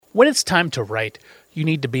When it's time to write, you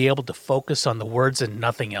need to be able to focus on the words and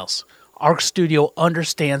nothing else. Arc Studio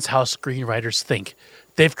understands how screenwriters think.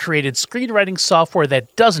 They've created screenwriting software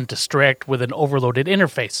that doesn't distract with an overloaded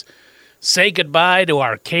interface. Say goodbye to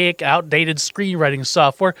archaic, outdated screenwriting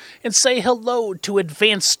software and say hello to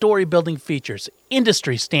advanced story-building features,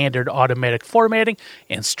 industry-standard automatic formatting,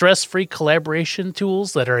 and stress-free collaboration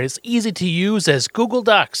tools that are as easy to use as Google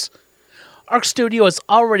Docs. Arc Studio is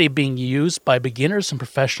already being used by beginners and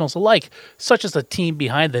professionals alike, such as the team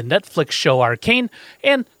behind the Netflix show Arcane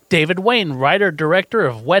and David Wayne, writer-director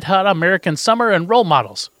of Wet Hot American Summer and Role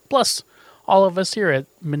Models, plus all of us here at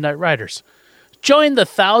Midnight Writers. Join the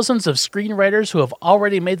thousands of screenwriters who have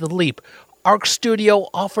already made the leap. Arc Studio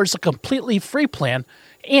offers a completely free plan,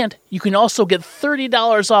 and you can also get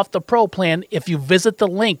 $30 off the pro plan if you visit the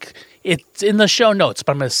link. It's in the show notes,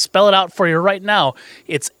 but I'm going to spell it out for you right now.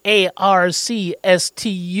 It's arcstud.io,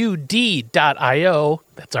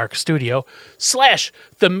 that's Arc Studio,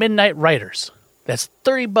 / The Midnight Writers. That's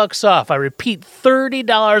 $30 off. I repeat,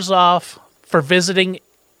 $30 off for visiting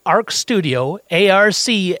Arc Studio,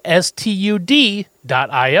 arcstud.io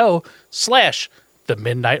 / The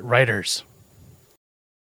Midnight Writers.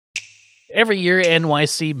 Every year,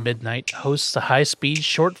 NYC Midnight hosts a high-speed,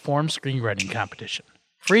 short-form screenwriting competition.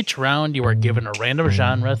 For each round, you are given a random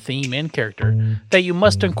genre, theme, and character that you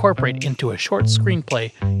must incorporate into a short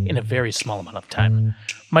screenplay in a very small amount of time.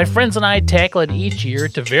 My friends and I tackle it each year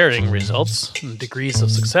to varying results and degrees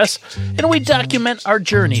of success, and we document our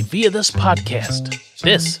journey via this podcast.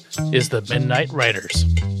 This is the Midnight Writers.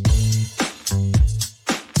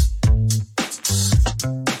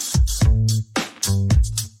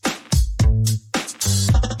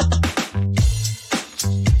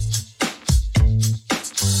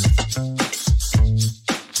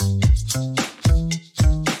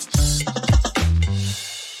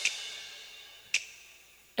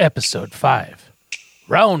 Episode 5.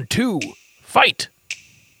 Round 2. Fight!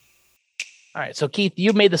 All right, so Keith,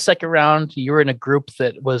 you made the second round. You were in a group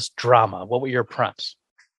that was drama. What were your prompts?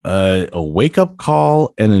 A wake-up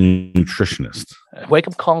call and a nutritionist. A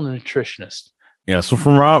wake-up call and a nutritionist. Yeah, so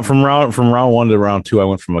from round 1 to round 2, I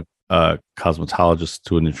went from a cosmetologist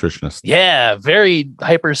to a nutritionist. Yeah, very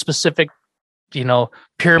hyper-specific,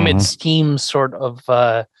 pyramid scheme sort of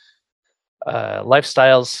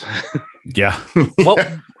lifestyles. Yeah.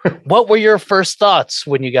 What were your first thoughts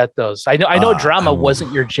when you got those? I know drama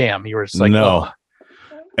wasn't your jam. You were just like, no. Oh.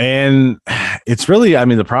 And it's really,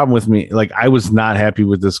 the problem with me, like, I was not happy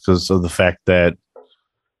with this because of the fact that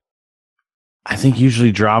I think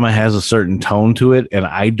usually drama has a certain tone to it, and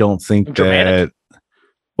I don't think dramatic.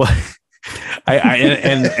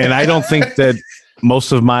 I don't think that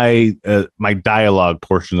most of my my dialogue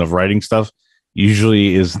portion of writing stuff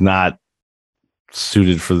usually is not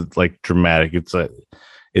suited for like dramatic.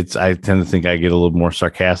 I tend to think I get a little more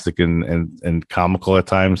sarcastic and comical at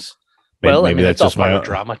times. Maybe that's just my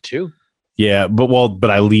drama too. Yeah, but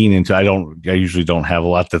I lean into. I usually don't have a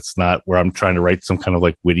lot that's not where I'm trying to write some kind of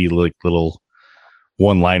like witty like little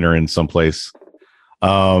one-liner in some place.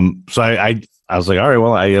 So I was like, all right,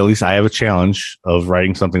 well, at least I have a challenge of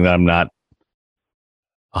writing something that I'm not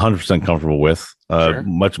 100% comfortable with. Sure.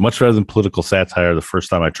 Much better than political satire. The first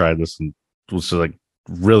time I tried this and was like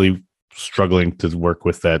really struggling to work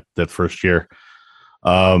with that first year.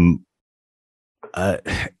 As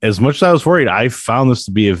much as I was worried, I found this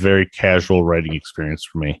to be a very casual writing experience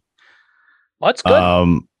for me. Well, that's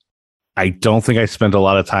good. I don't think I spent a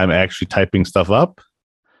lot of time actually typing stuff up.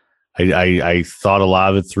 I thought a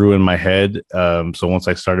lot of it through in my head. So once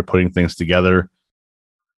I started putting things together,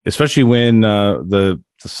 especially when the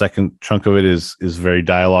second chunk of it is very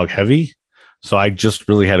dialogue heavy. So I just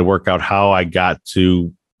really had to work out how I got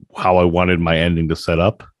to how I wanted my ending to set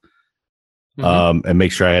up, and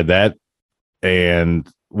make sure I had that, and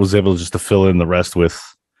was able just to fill in the rest with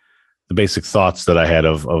the basic thoughts that I had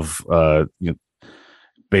of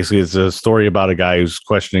basically it's a story about a guy who's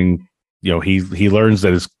questioning, he learns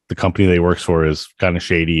that the company that he works for is kind of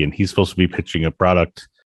shady, and he's supposed to be pitching a product,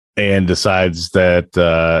 and decides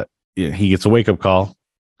that he gets a wake-up call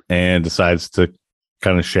and decides to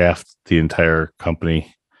kind of shaft the entire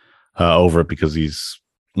company over it because he's,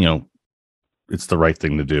 it's the right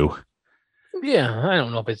thing to do. Yeah, I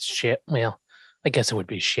don't know if it's well, I guess it would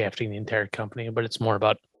be shafting the entire company, but it's more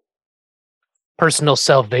about personal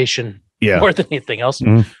salvation more than anything else,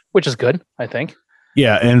 which is good, I think.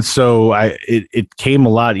 Yeah, and so it came a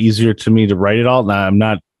lot easier to me to write it all. Now I'm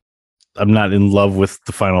not in love with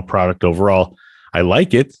the final product overall. I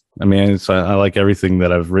like it. I like everything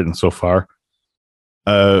that I've written so far.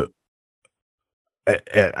 I'm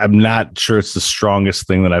not sure it's the strongest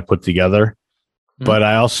thing that I put together, But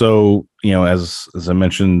I also, as I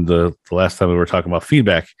mentioned the last time we were talking about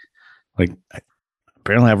feedback, like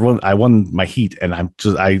apparently I won my heat, and I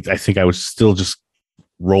think I was still just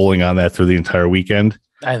rolling on that through the entire weekend.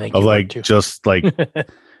 I think of like just like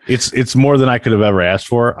it's more than I could have ever asked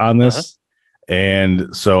for on this.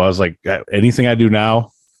 And so I was like, anything I do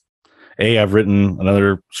now, I've written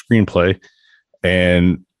another screenplay,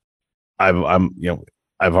 and I've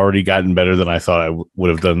already gotten better than I thought I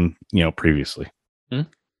would have done, previously.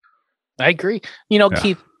 I agree.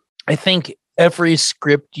 Keith, I think every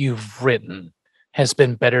script you've written has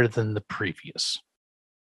been better than the previous.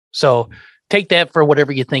 So take that for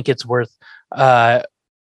whatever you think it's worth.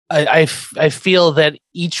 I feel that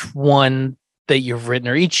each one that you've written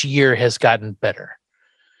or each year has gotten better.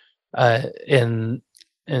 And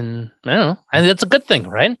I don't know. And that's a good thing,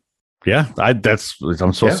 right? Yeah, I'm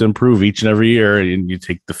supposed to improve each and every year, and you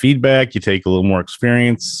take the feedback, you take a little more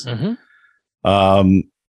experience, and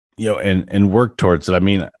work towards it. I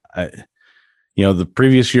mean, the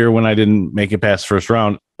previous year when I didn't make it past first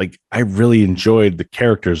round, like I really enjoyed the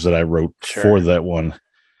characters that I wrote for that one.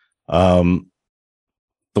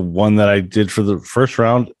 The one that I did for the first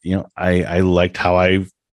round, I liked how I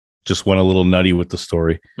just went a little nutty with the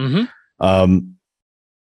story. And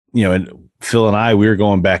Phil and I, we were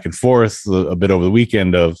going back and forth a bit over the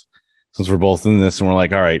weekend since we're both in this, and we're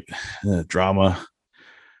like, all right, drama,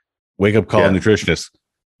 wake up call, nutritionist.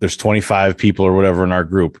 There's 25 people or whatever in our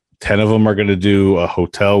group. 10 of them are going to do a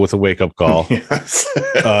hotel with a wake up call. 10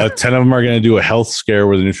 of them are going to do a health scare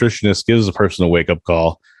where the nutritionist gives the person a wake up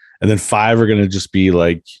call. And then 5 are going to just be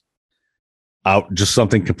like just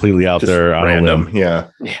something completely out there. Random. Yeah.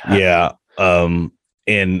 And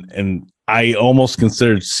I almost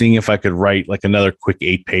considered seeing if I could write like another quick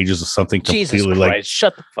 8 pages of something completely Jesus Christ,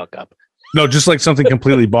 shut the fuck up. No, just like something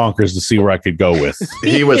completely bonkers to see where I could go with.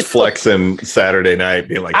 He was flexing Saturday night,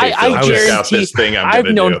 being like, hey, Phil, check out this thing I've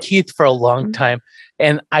known Keith for a long time.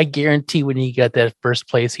 And I guarantee when he got that first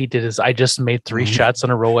place, he did I just made 3 shots in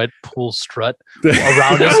a row at pool strut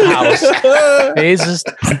around his house. He's just,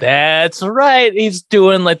 that's right. He's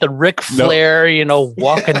doing like the Ric Flair,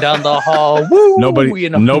 walking down the hall. Woo,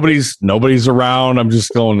 nobody's around. I'm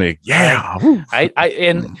just going like, yeah.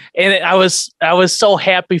 I was so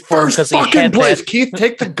happy for him because he had place. That. Keith,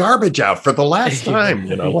 take the garbage out for the last time.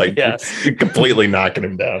 Completely knocking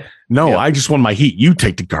him down. No, I just want my heat. You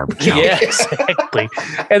take the garbage out. Yeah, exactly.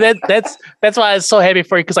 And that's why I was so happy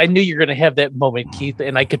for you, because I knew you were going to have that moment, Keith,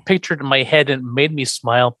 and I could picture it in my head, and it made me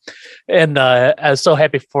smile. And I was so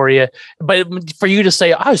happy for you. But for you to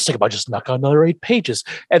say, I was thinking about just knock out another 8 pages,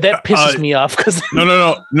 and that pisses me off. Because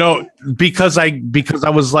no, because I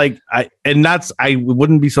was like, I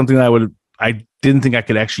wouldn't be something that I didn't think I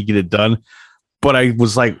could actually get it done, but I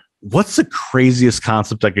was like, what's the craziest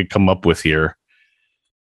concept I could come up with here?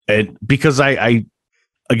 And because I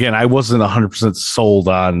wasn't 100% sold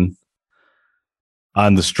on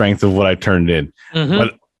the strength of what I turned in,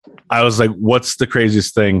 but I was like, what's the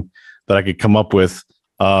craziest thing that I could come up with?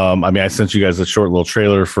 I sent you guys a short little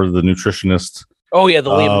trailer for the nutritionist. Oh yeah, the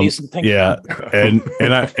Liam Neeson thing. Yeah,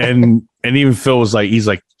 and even Phil was like, he's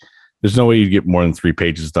like, there's no way you'd get more than 3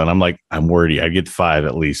 pages done. I'm like, I'm worried I get 5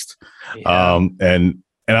 at least. Yeah. And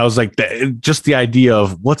I was like, just the idea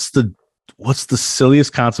of what's the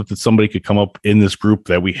silliest concept that somebody could come up in this group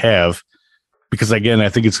that we have, because again, I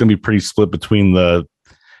think it's going to be pretty split between the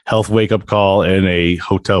health wake up call and a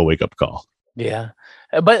hotel wake up call. Yeah.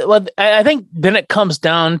 But I think then it comes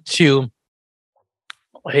down to,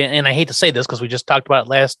 and I hate to say this because we just talked about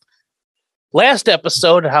it last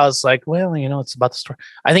episode, how it's like, well, it's about the story.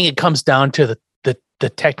 I think it comes down to the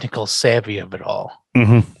technical savvy of it all.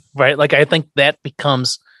 Right. Like, I think that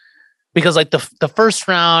becomes, because like the first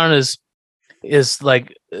round is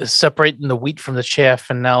like separating the wheat from the chaff,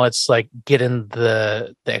 and now it's like getting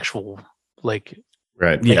the actual like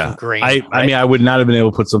right grain. I would not have been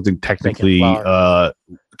able to put something technically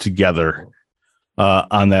together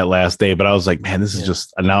on that last day, but I was like, man, this is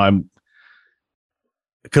just, now I'm,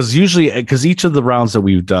 because each of the rounds that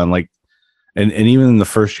we've done, like, and even in the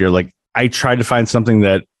first year, like I tried to find something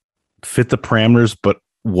that fit the parameters but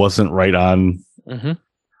wasn't right on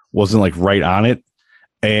wasn't like right on it.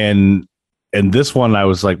 And this one, I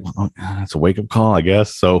was like, well, it's a wake up call, I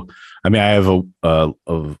guess. So, I have a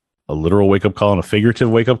literal wake up call and a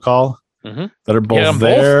figurative wake up call that are both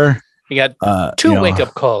there. You got 2 wake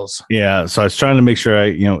up calls. Yeah. So I was trying to make sure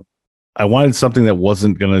I wanted something that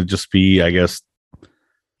wasn't going to just be, I guess,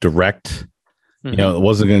 direct. It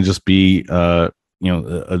wasn't going to just be, the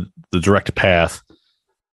direct path.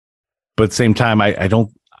 But at the same time, I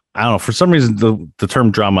don't know. For some reason, the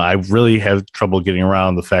term drama, I really have trouble getting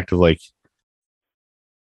around the fact of like,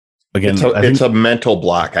 again, it's a mental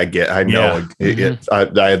block. I know.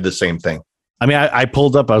 I have the same thing. I mean, I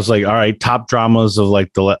pulled up. I was like, all right, top dramas of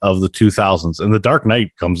like the 2000s, and The Dark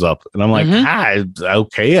Knight comes up, and I'm like,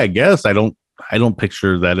 okay, I guess I don't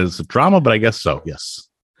picture that as a drama, but I guess so. Yes.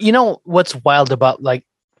 You know what's wild about like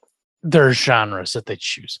their genres that they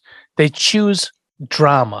choose? They choose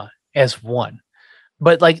drama as one,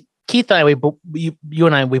 but like Keith and I, you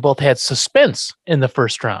and I, we both had suspense in the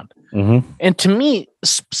first round, and to me,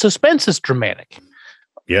 suspense is dramatic.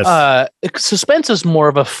 Yes. Suspense is more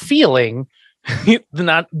of a feeling than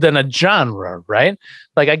a genre, right?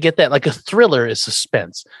 Like I get that. Like a thriller is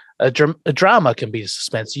suspense. A drama can be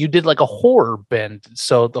suspense. You did like a horror bend,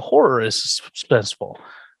 so the horror is suspenseful,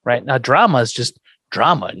 right? Now drama is just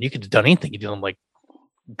drama, and you could have done anything. You do like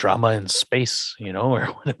drama in space, or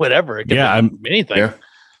whatever. It can be anything. Yeah.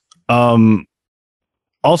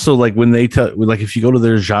 Also, like when they like if you go to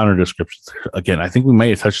their genre descriptions, again, I think we might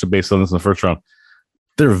have touched the base on this in the first round.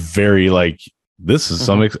 They're very like, this is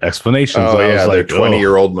some explanations. Oh, yeah. They're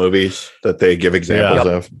 20-year-old movies that they give examples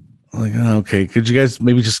of. Like, okay, could you guys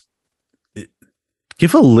maybe just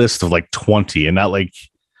give a list of like 20 and not like,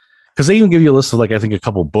 because they even give you a list of like, I think a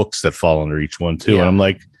couple books that fall under each one too. Yeah. And I'm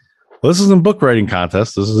like, well, this isn't a book writing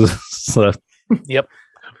contest. This is yep.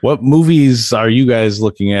 What movies are you guys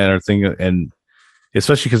looking at or thinking? And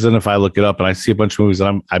especially because then if I look it up and I see a bunch of movies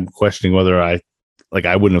and I'm questioning whether I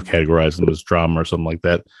wouldn't have categorized them as drama or something like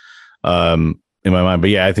that. In my mind. But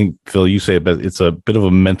yeah, I think Phil, you say it, but it's a bit of a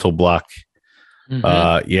mental block. You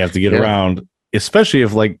have to get around, especially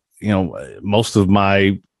if like, most of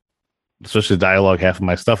my, especially dialogue, half of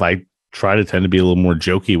my stuff, I try to tend to be a little more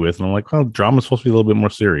jokey with. And I'm like, well, drama's supposed to be a little bit more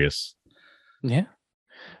serious. Yeah.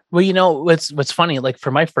 Well, what's funny, like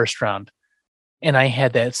for my first round, and I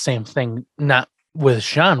had that same thing, not with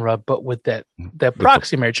genre, but with that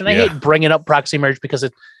proxy marriage. And I hate bringing up proxy marriage because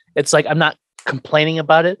it's like, I'm not complaining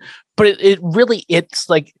about it, but it's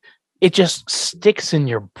like it just sticks in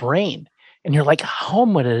your brain and you're like, how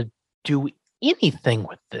am I going to do anything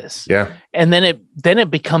with this? And then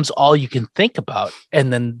it becomes all you can think about,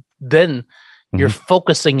 and then you're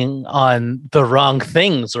focusing on the wrong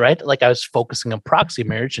things, right? Like I was focusing on proxy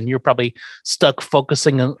marriage, and you're probably stuck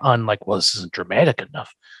focusing on like, well, this isn't dramatic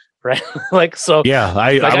enough, right? Like, so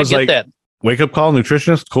I was like, that. Wake up call,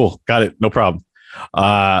 nutritionist, cool, got it, no problem.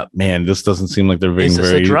 Man, this doesn't seem like they're being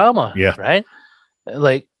very a drama, right?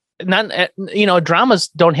 Like, not dramas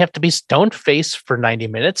don't have to be stone faced for 90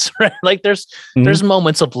 minutes, right? Like there's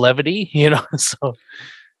moments of levity, so.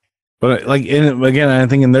 But like, again, I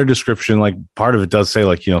think in their description, like part of it does say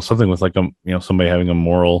like, something with like somebody having a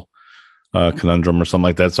moral conundrum or something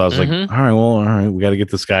like that. So I was like, all right, we got to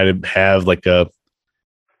get this guy to have like a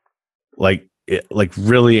like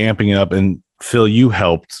really amping it up. And Phil, you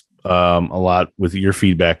helped a lot with your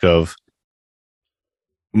feedback of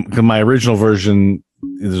my original version.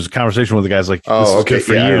 There's a conversation with the guys like, this is good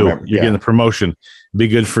for you. You're getting the promotion. Be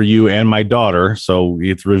good for you and my daughter. So you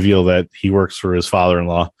have to reveal that he works for his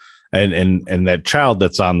father-in-law and that child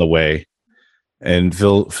that's on the way. And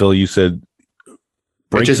Phil, you said,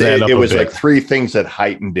 it was like three things that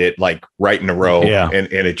heightened it like right in a row. Yeah. And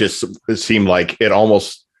it seemed like it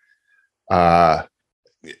almost, and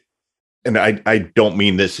I don't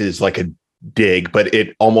mean this is like a dig, but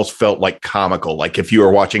it almost felt like comical. Like if you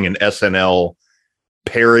were watching an SNL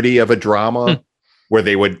parody of a drama where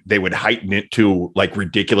they would heighten it to like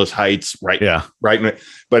ridiculous heights. Right. Yeah. Right.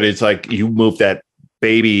 But it's like you move that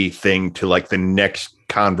baby thing to like the next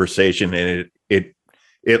conversation and it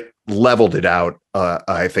leveled it out.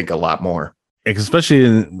 I think a lot more. Especially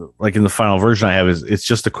in the final version I have it's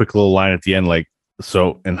just a quick little line at the end. Like,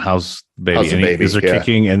 so, and how's the baby? Is there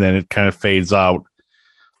kicking? And then it kind of fades out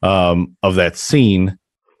of that scene.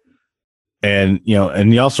 And,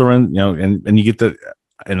 and you also run, and you get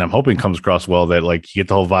and I'm hoping it comes across well that like you get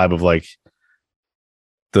the whole vibe of like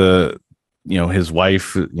his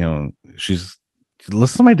wife, she's,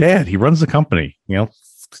 listen to my dad. He runs the company,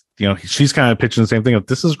 she's kind of pitching the same thing.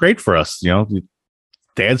 This is great for us.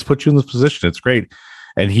 Dad's put you in this position. It's great.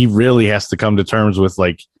 And he really has to come to terms with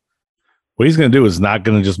like, what he's going to do is not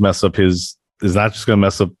going to just mess up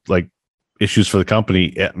like issues for the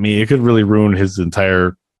company. I mean, it could really ruin his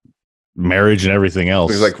entire marriage and everything else.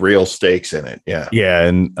 There's like real stakes in it. Yeah. Yeah.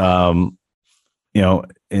 And,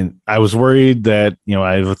 and I was worried that,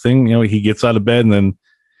 I have a thing, he gets out of bed and then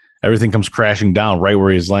everything comes crashing down right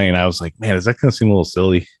where he's laying. I was like, man, is that going to seem a little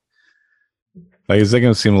silly? Like, is that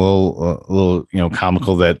going to seem a little,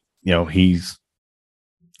 comical that, he's,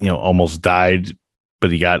 almost died,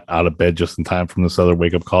 but he got out of bed just in time from this other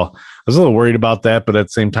wake up call. I was a little worried about that, but at the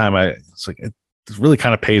same time, it's like, it really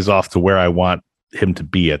kind of pays off to where I want him to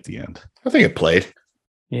be at the end. I think it played.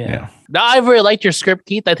 Yeah. No, I really liked your script,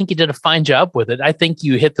 Keith. I think you did a fine job with it. I think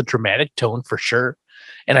you hit the dramatic tone for sure,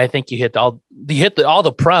 and I think you hit all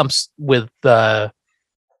the prompts with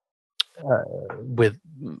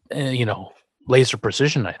laser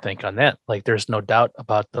precision. I think on that, like, there's no doubt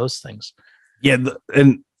about those things. Yeah,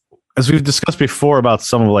 and as we've discussed before about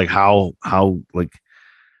some of like how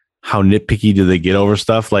nitpicky do they get over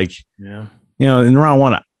stuff? Like, in round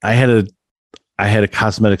one, I had a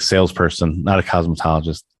cosmetic salesperson, not a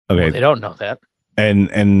cosmetologist. Okay, well, they don't know that. And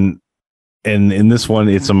in this one,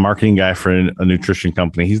 it's a marketing guy for a nutrition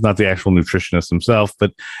company. He's not the actual nutritionist himself,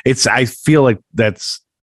 but I feel like that's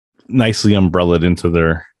nicely umbrellaed into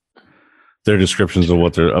their descriptions of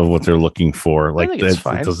what they're looking for. Like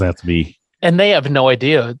that, it doesn't have to be. And they have no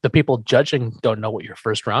idea. The people judging don't know what your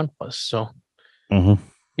first round was. So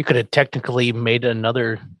you could have technically made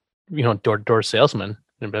another, door-to-door salesman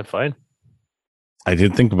and been fine. I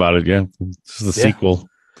did think about it. Yeah. This is the sequel.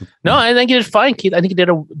 No, I think you did fine, Keith. I think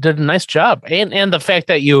you did a nice job. And the fact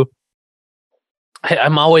that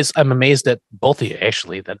I'm amazed at both of you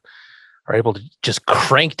actually that are able to just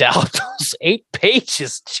cranked out those 8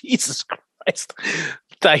 pages. Jesus Christ.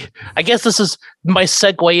 I guess this is my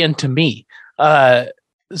segue into me.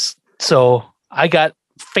 So I got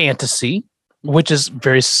fantasy, which is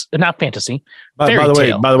not fantasy. By the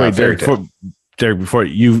way, Derek, before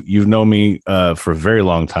you've known me for a very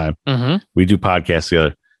long time. Mm-hmm. We do podcasts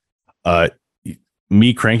together.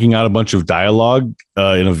 Me cranking out a bunch of dialogue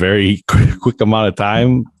in a very quick amount of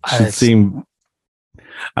time should seem.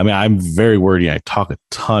 I mean, I'm very wordy. I talk a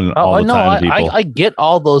ton all the time to people. I get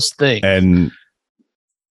all those things, and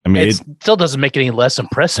I mean, it still doesn't make it any less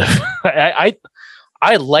impressive. I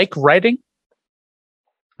like writing,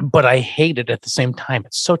 but I hate it at the same time.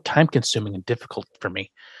 It's so time consuming and difficult for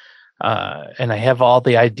me. And I have all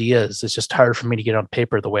the ideas. It's just hard for me to get on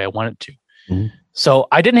paper the way I want it to. Mm-hmm. So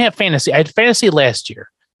I didn't have fantasy. I had fantasy last year.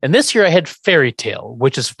 And this year I had fairy tale,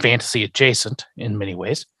 which is fantasy adjacent in many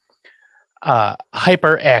ways.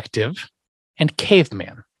 Hyperactive and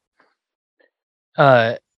caveman.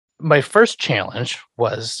 My first challenge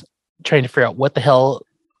was trying to figure out what the hell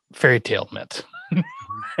fairy tale meant.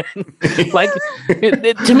 Like,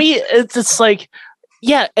 to me, it's like,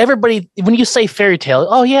 yeah, everybody, when you say fairy tale,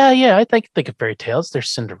 oh yeah, I think of fairy tales. There's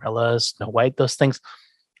Cinderella, Snow White, those things.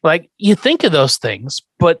 Like, you think of those things,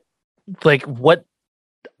 but like, what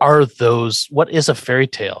are those? What is a fairy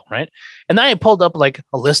tale, right? And then I pulled up like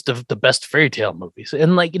a list of the best fairy tale movies,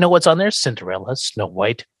 and like, what's on there? Cinderella, Snow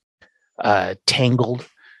White, Tangled.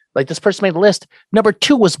 Like, this person made a list. Number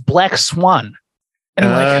 2 was Black Swan. And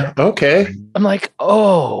I'm like, okay. I'm like,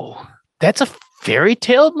 oh, that's a fairy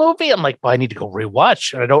tale movie? I'm like, well, I need to go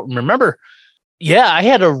rewatch. And I don't remember. Yeah, I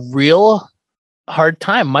had a real hard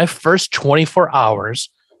time. My first 24 hours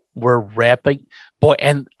were wrapping. Boy,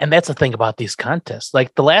 and that's the thing about these contests.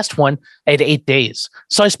 Like, the last one, I had 8 days.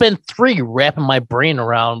 So I spent 3 wrapping my brain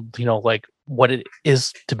around, like what it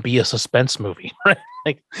is to be a suspense movie. Right?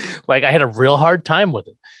 Like I had a real hard time with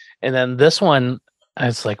it. And then this one, I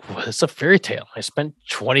was like, well, it's a fairy tale. I spent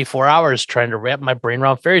 24 hours trying to wrap my brain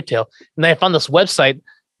around fairy tale. And then I found this website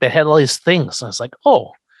that had all these things. And I was like,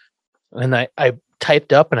 oh. And I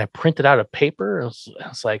typed up and I printed out a paper. I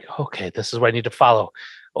was like, okay, this is what I need to follow.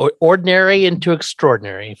 Ordinary into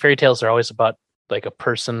extraordinary. Fairy tales are always about like a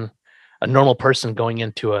normal person going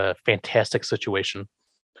into a fantastic situation.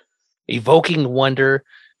 Evoking wonder.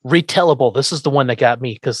 Retellable. This is the one that got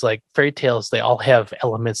me, because like fairy tales, they all have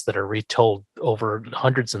elements that are retold over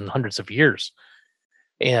hundreds and hundreds of years,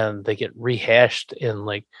 and they get rehashed in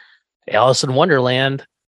like Alice in Wonderland.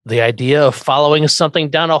 The idea of following something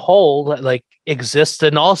down a hole like exists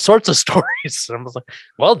in all sorts of stories. And I was like,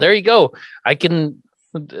 well, there you go. I can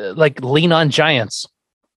like lean on giants,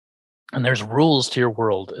 and there's rules to your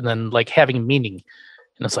world, and then like having meaning.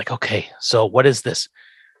 And it's like, okay, so what is this?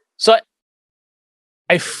 So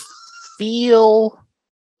I feel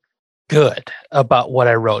good about what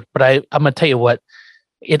I wrote, but I'm going to tell you what,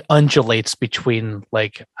 it undulates between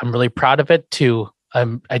like, I'm really proud of it to,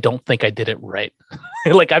 I don't think I did it right.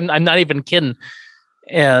 Like, I'm not even kidding.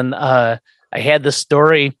 And I had this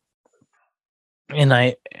story and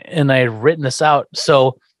I had written this out.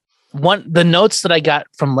 So the notes that I got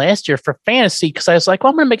from last year for fantasy, because I was like, well,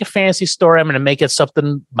 I'm going to make a fantasy story. I'm going to make it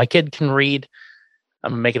something my kid can read.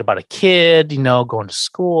 I'm gonna make it about a kid, going to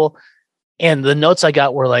school. And the notes I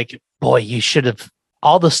got were like, boy, you should have,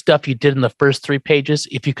 all the stuff you did in the first 3 pages,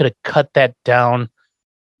 if you could have cut that down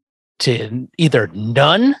to either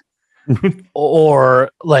none or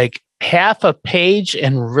like half a page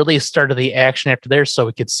and really started the action after there so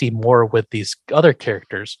we could see more with these other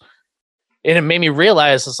characters. And it made me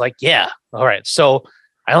realize, it's like, yeah, all right. So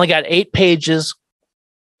I only got 8 pages.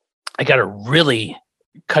 I got to really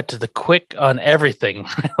cut to the quick on everything,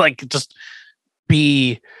 like just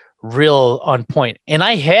be real on point. And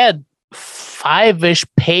I had 5-ish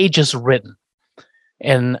pages written.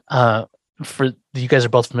 And for you guys are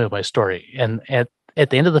both familiar with my story. And at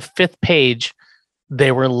the end of the 5th page,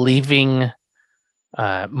 they were leaving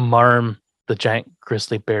Marm, the giant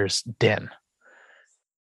grizzly bear's den.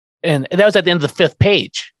 And that was at the end of the 5th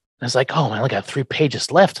page. I was like, oh, man, I only got 3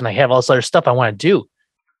 pages left, and I have all this other stuff I want to do.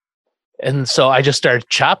 And so I just started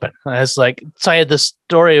chopping. I was like, so I had this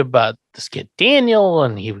story about this kid Daniel,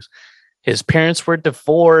 and his parents were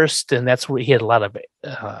divorced, and that's where he had a lot of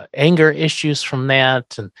anger issues from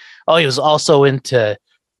that. And he was also into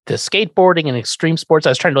the skateboarding and extreme sports.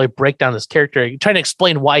 I was trying to really break down this character, trying to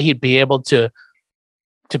explain why he'd be able to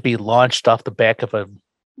be launched off the back of a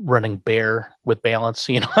running bear with balance.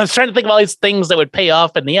 I was trying to think of all these things that would pay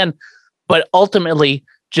off in the end, but ultimately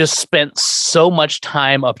just spent so much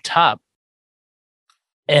time up top.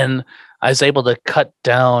 And I was able to cut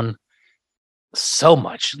down so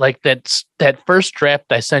much. Like that first draft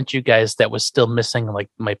I sent you guys that was still missing like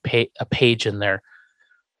a page in there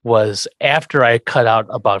was after I cut out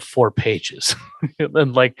about 4 pages.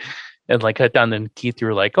 and cut down. Then Keith, you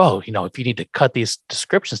were like, oh, if you need to cut these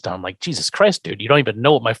descriptions down, I'm like, Jesus Christ, dude, you don't even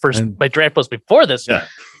know what my draft was before this. Yeah.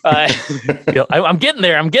 I'm getting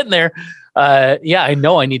there. I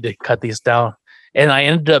know I need to cut these down. And I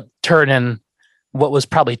ended up turning what was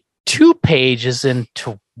probably 2 pages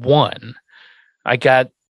into 1. I got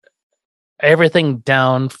everything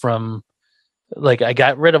down from I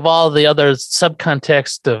got rid of all the other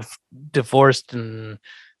subcontext of divorced and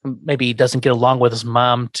maybe he doesn't get along with his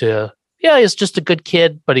mom to, he's just a good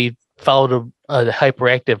kid, but he followed a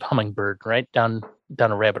hyperactive hummingbird right down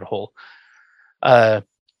a rabbit hole, down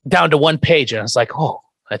to 1 page. And I was like, oh,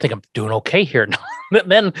 I think I'm doing okay here now.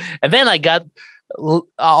 and then I got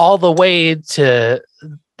all the way to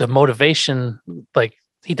the motivation. Like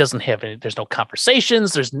he doesn't have any, there's no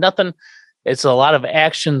conversations. There's nothing. It's a lot of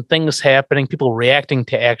action, things happening, people reacting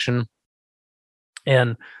to action.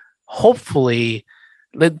 And hopefully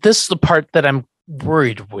this is the part that I'm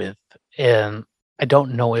worried with. And I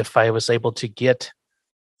don't know if I was able to get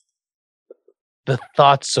the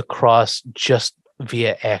thoughts across just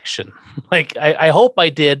via action. I hope I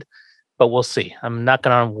did, but we'll see. I'm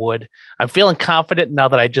knocking on wood. I'm feeling confident now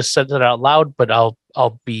that I just said it out loud, but I'll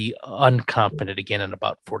be unconfident again in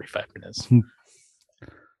about 45 minutes.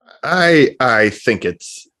 I think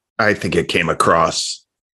it came across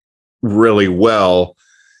really well.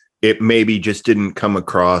 It maybe just didn't come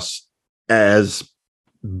across as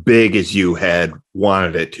big as you had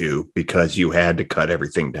wanted it to because you had to cut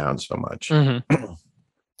everything down so much. Mm-hmm.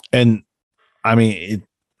 And I mean,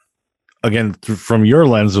 again, from your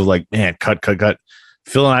lens of like, man, cut.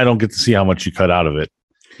 Phil and I don't get to see how much you cut out of it.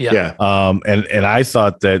 Yeah. And I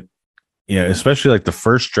thought that, especially like the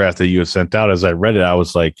first draft that you had sent out, as I read it, I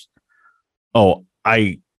was like, oh,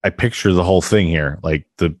 I picture the whole thing here, like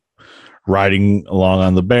the riding along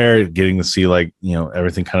on the bear, getting to see like,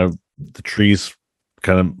 everything kind of the trees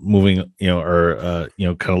kind of moving, kind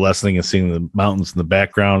of lessening and seeing the mountains in the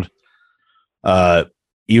background.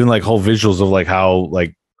 Even like whole visuals of like how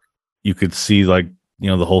like you could see like,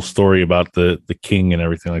 the whole story about the king and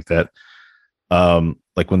everything like that.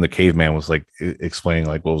 Like when the caveman was like explaining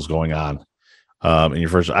like what was going on. In your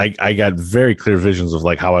first, I got very clear visions of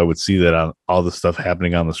like how I would see that on all the stuff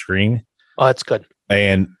happening on the screen. Oh, that's good.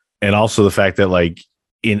 And also the fact that like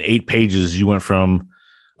in 8 pages, you went from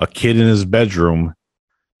a kid in his bedroom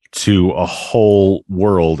to a whole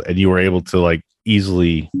world, and you were able to like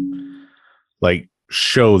easily like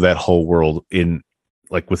show that whole world in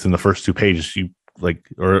like within the first 2 pages. You like,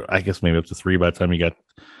 or I guess maybe up to 3 by the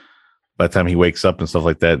time he wakes up and stuff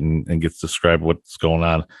like that and gets described what's going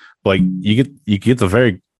on. Like you get the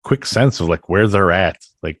very quick sense of like where they're at,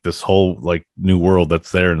 like this whole like new world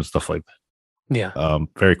that's there and stuff like that. Yeah.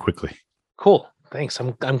 Very quickly. Cool. Thanks.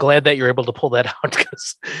 I'm glad that you're able to pull that out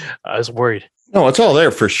because I was worried. No, it's all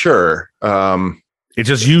there for sure. It's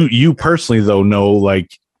just you personally though know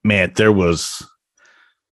like, man, there was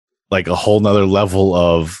like a whole nother level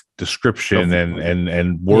of description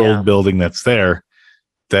and world building that's there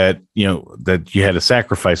that that you had to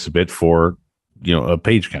sacrifice a bit for a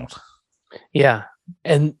page count. Yeah,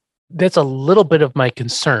 and that's a little bit of my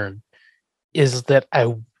concern is that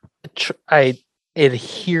I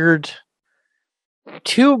adhered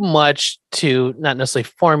too much to not necessarily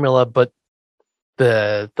formula, but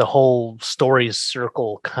the whole story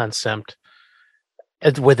circle concept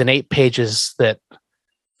within 8 pages that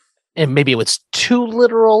and maybe it was too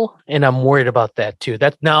literal, and I'm worried about that too.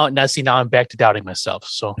 That now I'm back to doubting myself.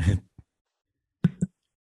 So,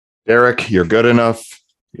 Derek, you're good enough.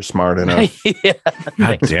 You're smart enough. yeah,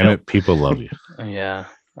 God damn it, people love you. yeah.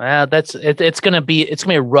 That's it. It's gonna be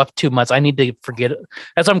a rough 2 months. I need to forget it.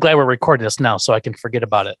 That's why I'm glad we're recording this now, so I can forget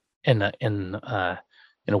about it in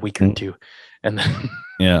a week or two, and then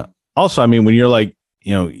yeah. Also, I mean, when you're like,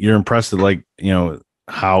 you're impressed at like,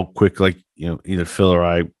 how quick, like, either Phil or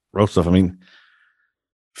I wrote stuff. I mean,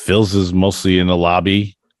 Phil's is mostly in the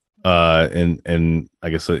lobby, and I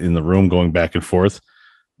guess in the room going back and forth.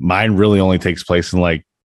 Mine really only takes place in like,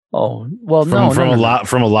 from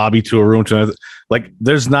a lobby to a room to another. Like,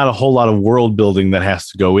 there's not a whole lot of world building that has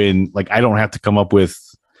to go in. Like, I don't have to come up with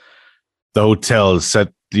the hotel is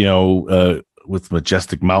set, with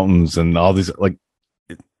majestic mountains and all these, like,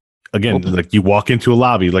 again, like you walk into a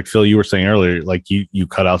lobby, like Phil, you were saying earlier, like you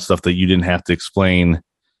cut out stuff that you didn't have to explain.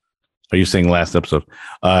 Are you saying last episode,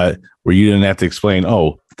 where you didn't have to explain,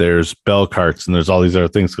 oh, there's bell carts and there's all these other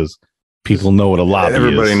things, because people know what a lobby is.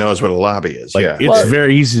 Everybody knows what a lobby is. Like, yeah. It's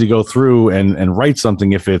very easy to go through and write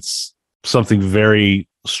something if it's something very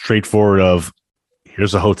straightforward of,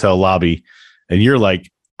 here's a hotel lobby. And you're like,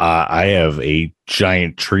 I have a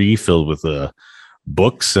giant tree filled with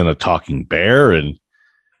books and a talking bear and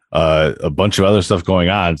a bunch of other stuff going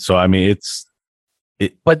on. So, I mean,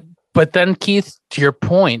 but then, Keith, to your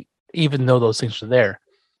point, even though those things are there,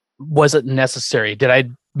 was it necessary? Did I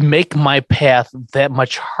make my path that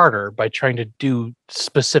much harder by trying to do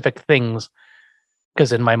specific things?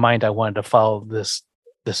 Because in my mind, I wanted to follow this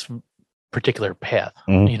particular path,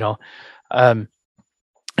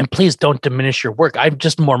 and please don't diminish your work. I'm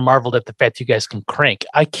just more marveled at the fact you guys can crank.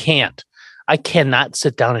 I cannot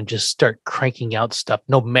sit down and just start cranking out stuff,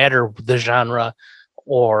 no matter the genre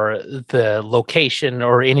or the location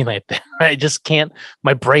or anything like that. I just can't.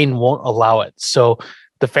 My brain won't allow it. So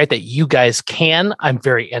the fact that you guys can, I'm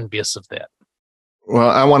very envious of that. Well,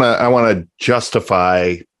 I want to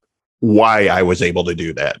justify why I was able to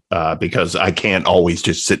do that, because I can't always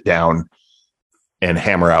just sit down and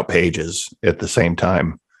hammer out pages at the same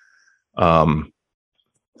time. I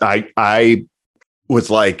was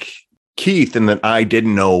like Keith, and then I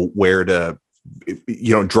didn't know where to,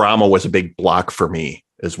 drama was a big block for me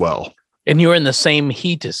as well. And you're in the same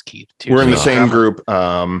heat as Keith, too. We're in the same group.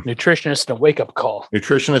 Nutritionist and wake up call.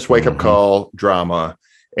 Call, drama.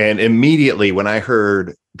 And immediately when I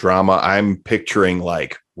heard drama, I'm picturing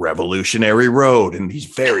like Revolutionary Road and these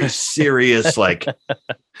very serious, like, I'm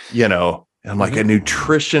like, a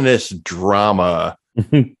nutritionist drama.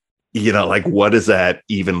 Like, what does that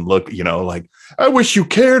even look, like, I wish you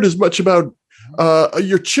cared as much about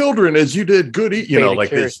your children as you did good like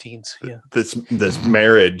this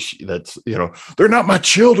marriage that's, they're not my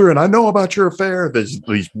children, I know about your affair. There's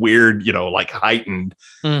these weird, like heightened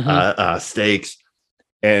stakes.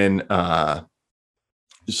 And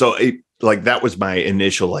so it, like, that was my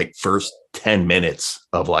initial, like, first 10 minutes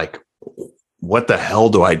of like, what the hell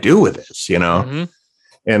do I do with this, and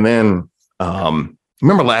then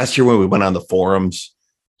remember last year when we went on the forums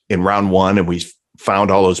in round 1 and we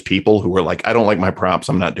found all those people who were like, I don't like my prompts,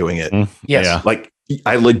 I'm not doing it. Yes. Yeah. Like,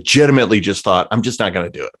 I legitimately just thought, I'm just not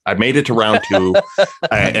going to do it. I made it to round 2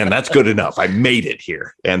 and that's good enough. I made it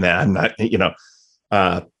here. And then I'm not,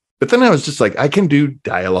 but then I was just like, I can do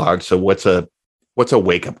dialogue. So what's a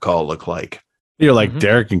wake up call look like? You're like,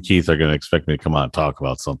 Derek and Keith are going to expect me to come on and talk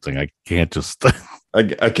about something. I can't just,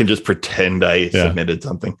 I can just pretend I submitted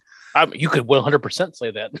something. You could 100%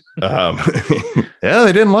 say that. Yeah,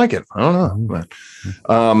 they didn't like it. I don't know.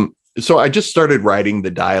 But, so I just started writing the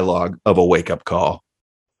dialogue of a wake up call.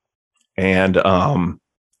 And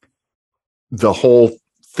the whole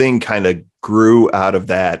thing kind of grew out of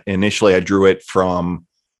that. Initially, I drew it from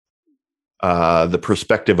the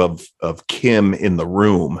perspective of Kim in the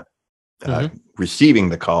room receiving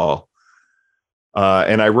the call.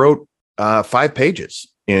 And I wrote 5 pages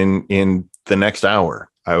in the next hour.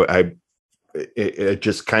 It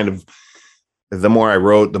just kind of, the more I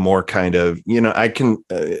wrote, the more kind of, I can,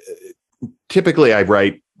 typically I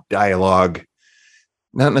write dialogue,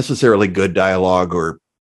 not necessarily good dialogue or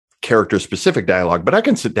character specific dialogue, but I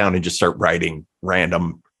can sit down and just start writing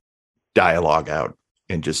random dialogue out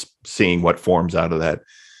and just seeing what forms out of that.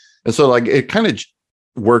 And so, like, it kind of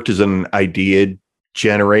worked as an idea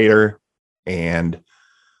generator, and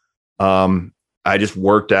I just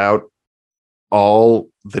worked out all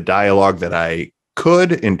the dialogue that I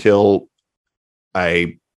could until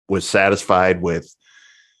I was satisfied with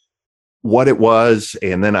what it was.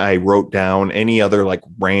 And then I wrote down any other like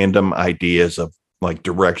random ideas of like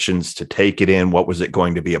directions to take it in. What was it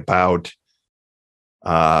going to be about?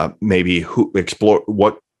 maybe who explore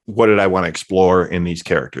what did I want to explore in these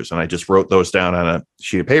characters, and I just wrote those down on a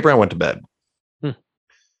sheet of paper. I went to bed,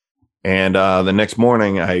 and the next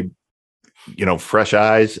morning, I, fresh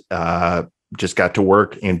eyes, just got to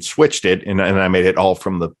work and switched it, and I made it all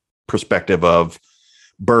from the perspective of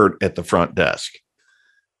Bert at the front desk.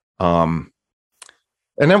 And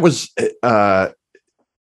that was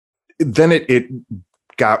then it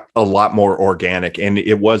got a lot more organic, and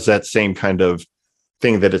it was that same kind of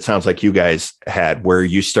thing that it sounds like you guys had, where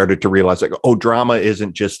you started to realize, like, oh, drama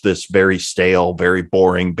isn't just this very stale, very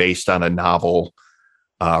boring, based on a novel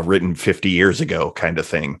written 50 years ago kind of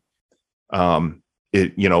thing.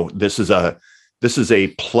 This is a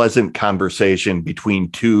pleasant conversation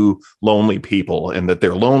between two lonely people, and that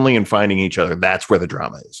they're lonely and finding each other. That's where the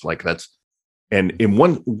drama is. Like, that's, and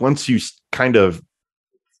once you kind of,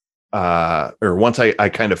 once I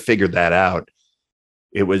kind of figured that out,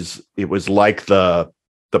 it was like the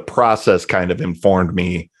process kind of informed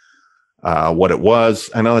me what it was.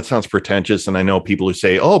 I know that sounds pretentious, and I know people who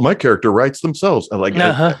say, "Oh, my character writes themselves." Like,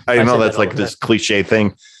 I know that's like this cliche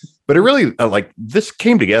thing, but it really like this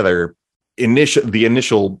came together. The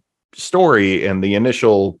initial story and the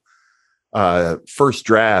initial first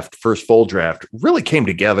full draft really came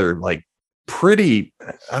together like pretty,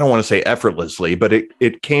 I don't want to say effortlessly, but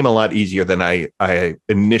it came a lot easier than I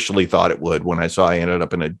initially thought it would when I saw I ended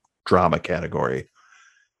up in a drama category.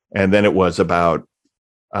 And then it was about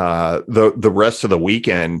the rest of the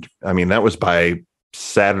weekend. I mean, that was by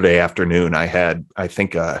Saturday afternoon. I had, I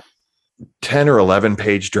think, a 10 or 11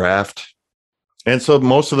 page draft. And so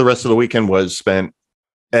most of the rest of the weekend was spent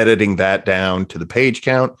editing that down to the page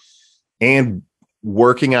count and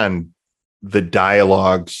working on the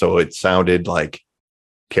dialogue so it sounded like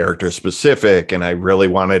character specific. And I really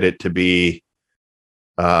wanted it to be,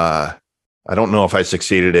 I don't know if I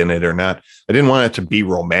succeeded in it or not. I didn't want it to be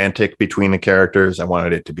romantic between the characters. I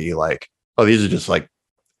wanted it to be like, oh, these are just like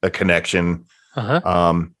a connection.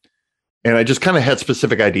 And I just kind of had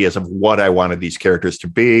specific ideas of what I wanted these characters to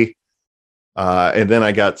be. And then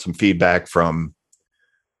I got some feedback from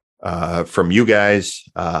you guys.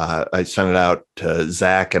 I sent it out to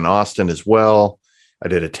Zach and Austin as well. I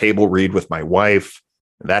did a table read with my wife.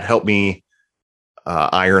 That helped me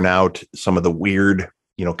iron out some of the weird,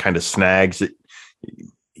 kind of snags that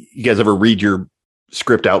you guys ever read your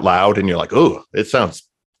script out loud and you're like, oh, it sounds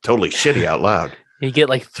totally shitty out loud. You get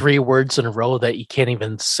like 3 words in a row that you can't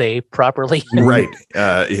even say properly. Right.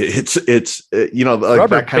 It's like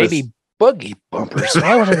rubber that kind baby of buggy bumpers.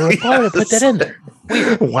 Why would I put that in there?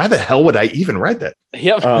 Weird. Why the hell would I even write that?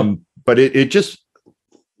 Yep. But it just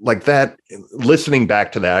like that, listening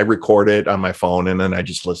back to that, I record it on my phone and then I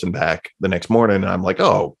just listen back the next morning and I'm like,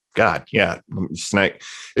 oh God, yeah.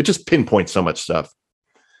 It just pinpoints so much stuff.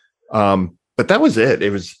 But that was it.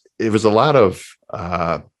 It was a lot of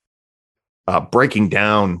breaking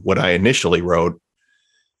down what I initially wrote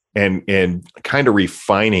and kind of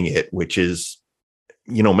refining it, which is,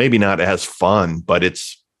 maybe not as fun, but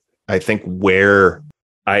it's, I think, where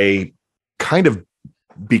I kind of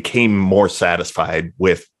became more satisfied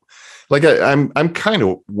with, like, I'm kind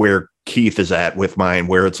of where Keith is at with mine,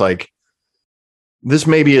 where it's like, this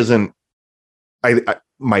maybe isn't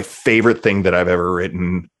my favorite thing that I've ever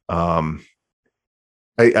written. I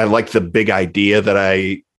like the big idea that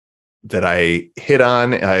I hit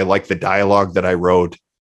on. I like the dialogue that I wrote.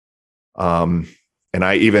 And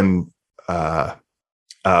I even,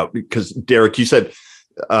 because Derek, you said,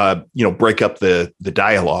 break up the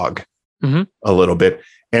dialogue a little bit.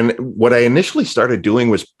 And what I initially started doing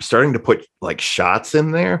was starting to put like shots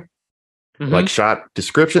in there, like shot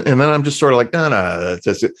description. And then I'm just sort of like, no,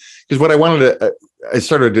 that's it. Because what I wanted to, I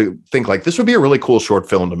started to think like, this would be a really cool short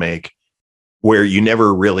film to make where you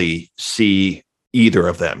never really see either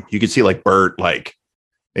of them. You could see like Bert, like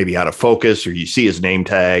maybe out of focus, or you see his name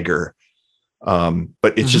tag, or,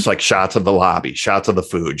 but it's just like shots of the lobby, shots of the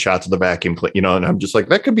food, shots of the vacuum clean, and I'm just like,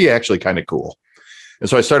 that could be actually kind of cool. And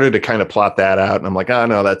so I started to kind of plot that out, and I'm like, oh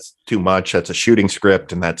no, that's too much. That's a shooting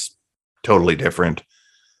script, and that's totally different.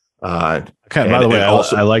 By the way,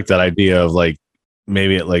 I like that idea of like,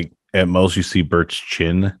 maybe at most you see Bert's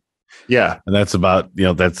chin. Yeah. And that's about,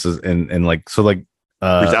 that's, and like, so like,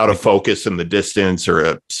 he's out of focus in the distance, or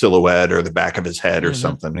a silhouette, or the back of his head, or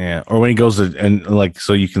something. Yeah. Or when he goes and like,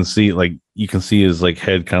 so you can see his like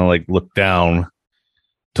head kind of like look down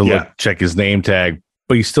to look, check his name tag,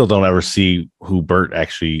 but you still don't ever see who Bert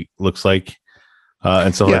actually looks like.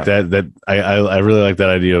 And so like that I really like that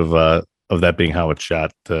idea of that being how it's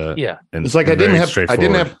shot. And it's like, I didn't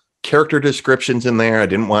have character descriptions in there. I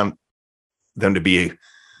didn't want them to be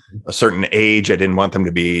a certain age. I didn't want them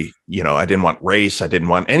to be, I didn't want race. I didn't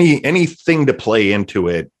want anything to play into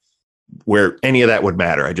it where any of that would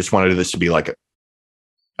matter. I just wanted this to be like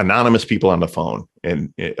anonymous people on the phone.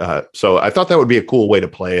 And so I thought that would be a cool way to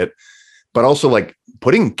play it. But also like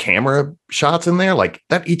putting camera shots in there, like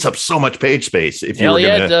that eats up so much page space. It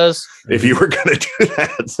does. If you were going to do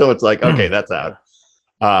that. So it's like, okay, that's out.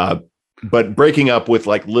 But breaking up with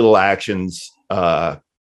like little actions that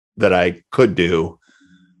I could do,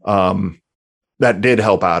 that did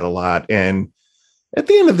help out a lot. And at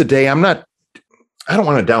the end of the day, I don't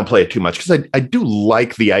want to downplay it too much because I do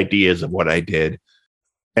like the ideas of what I did.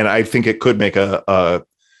 And I think it could make a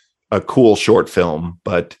cool short film,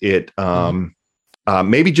 but it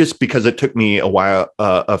maybe just because it took me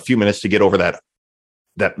a few minutes to get over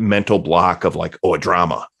that mental block of like, a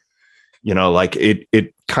drama, like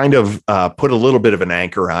it kind of put a little bit of an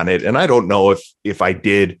anchor on it. And I don't know if I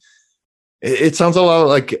did. It sounds a lot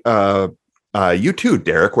like you too,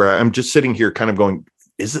 Derek, where I'm just sitting here kind of going,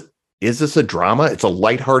 is this a drama? It's a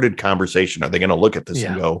lighthearted conversation. Are they going to look at this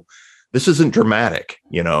and go, this isn't dramatic,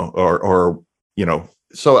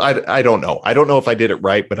 so I don't know. I don't know if I did it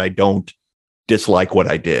right, but I don't dislike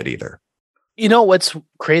what I did either. What's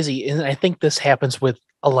crazy, and I think this happens with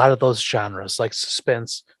a lot of those genres like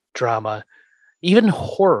suspense, drama, even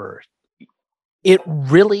horror. It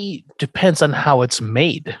really depends on how it's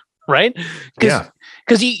made, right?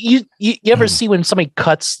 Because you ever see when somebody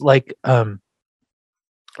cuts like a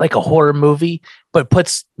horror movie, but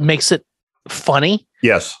makes it funny?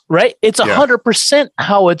 Yes. Right. It's 100%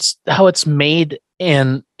 how it's made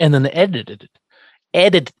and then edited.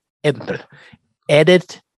 It's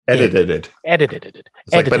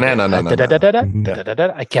like banana.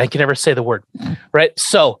 I can never say the word. Right.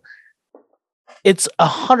 So it's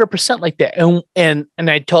 100% like that. And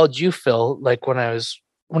I told you, Phil, like when I was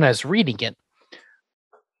reading it,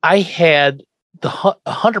 I had the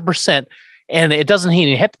 100%, and it doesn't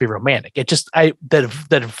even have to be romantic. It just that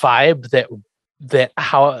vibe that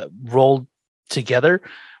how it rolled together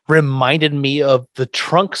reminded me of the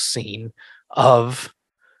trunk scene of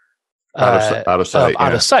Out of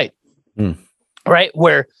Sight. Right,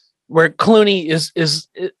 where Clooney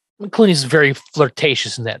Clooney's very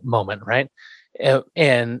flirtatious in that moment, right?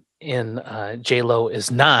 And J-Lo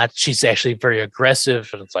is not. She's actually very aggressive,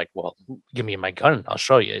 and it's like, well, give me my gun and I'll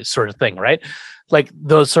show you, sort of thing, right? Like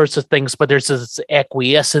those sorts of things. But there's this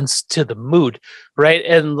acquiescence to the mood, right?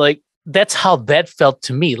 And like that's how that felt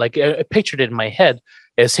to me. Like I pictured it in my head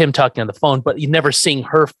as him talking on the phone, but you never seeing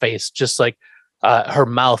her face, just like her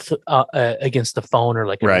mouth against the phone, or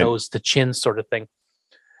like a nose to chin sort of thing.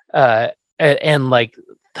 And like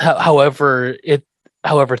however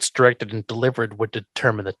it's directed and delivered would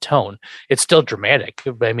determine the tone. It's still dramatic.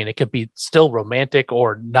 I mean, it could be still romantic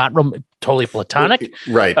or not totally platonic.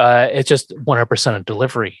 Right. It's just 100% of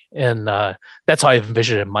delivery. And that's how I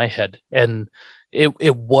envisioned it in my head. And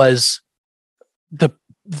it was the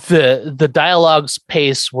dialogue's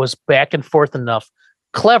pace was back and forth enough,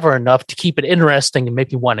 clever enough to keep it interesting and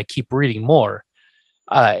make me want to keep reading more.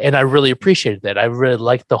 And I really appreciated that. I really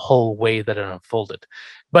liked the whole way that it unfolded.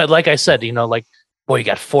 But like I said, boy, you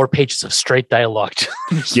got 4 pages of straight dialogue.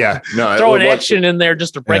 Throwing action in there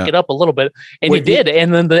just to break it up a little bit. And you did.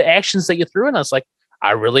 And then the actions that you threw in, I was like,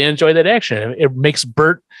 I really enjoy that action. It makes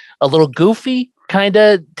Bert a little goofy, kind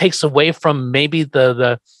of takes away from maybe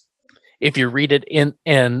the if you read it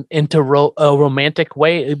into a romantic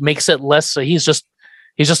way, it makes it less. So he's just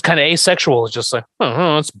kind of asexual. It's just like,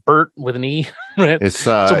 it's Bert with an E. Right? It's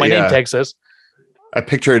so my name tag says. I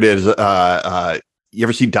picture it as you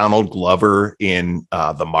ever see Donald Glover in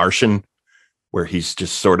The Martian, where he's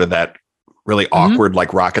just sort of that really awkward,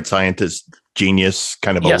 like rocket scientist genius,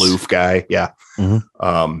 kind of aloof guy. Yeah.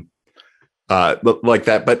 Mm-hmm. Like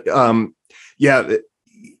that. But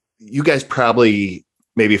you guys probably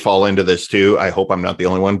maybe fall into this too. I hope I'm not the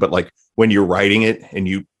only one, but like when you're writing it and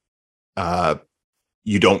you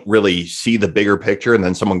don't really see the bigger picture, and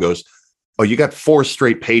then someone goes, oh, you got 4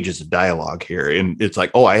 straight pages of dialogue here. And it's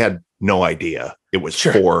like, oh, I had no idea it was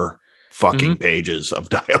 4 fucking pages of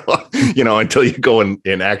dialogue, until you go and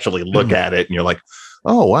actually look at it and you're like,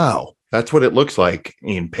 oh, wow, that's what it looks like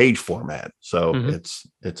in page format. So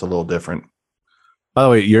it's a little different. By the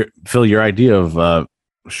way, Phil, your idea of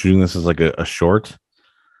shooting this as like a short.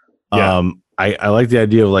 Yeah. I like the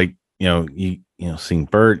idea of like, seeing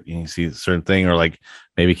Bert, you see a certain thing, or like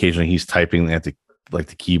maybe occasionally he's typing at the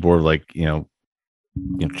keyboard, like,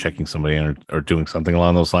 checking somebody in or doing something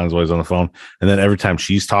along those lines while he's on the phone. And then every time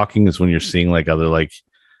she's talking is when you're seeing like other like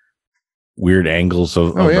weird angles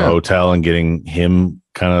of the hotel and getting him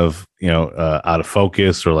kind of, out of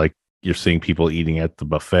focus, or like you're seeing people eating at the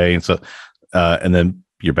buffet and so and then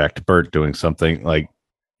you're back to Bert doing something like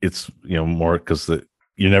it's more because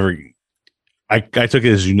you never I took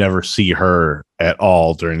it as you never see her at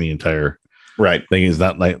all during the entire right thing. Is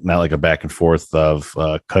not like a back and forth of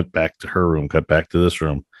cut back to her room, cut back to this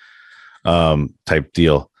room type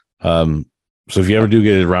deal. So if you ever do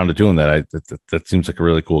get around to doing that, that seems like a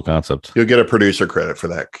really cool concept. You'll get a producer credit for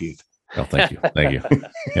that, Keith. Oh, thank you.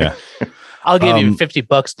 Yeah, I'll give you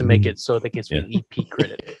 $50 to make it so that gets me an EP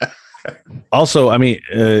credit. Also, I mean,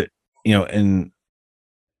 and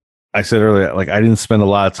I said earlier, like I didn't spend a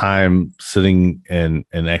lot of time sitting and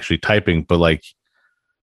actually typing, but like,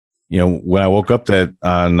 when I woke up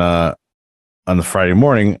on the Friday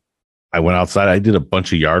morning, I went outside. I did a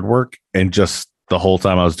bunch of yard work, and just the whole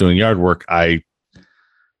time I was doing yard work,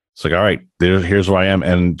 it's like, all right, here's where I am,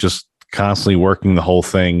 and just constantly working the whole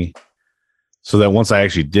thing, so that once I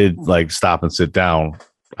actually did like stop and sit down,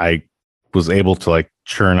 I was able to like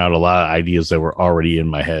churn out a lot of ideas that were already in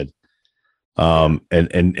my head,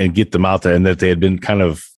 and get them out there, and that they had been kind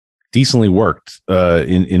of decently worked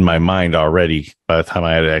in my mind already by the time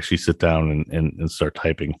I had to actually sit down and start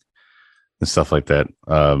typing and stuff like that.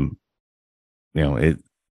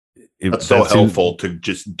 That's so helpful to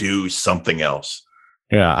just do something else.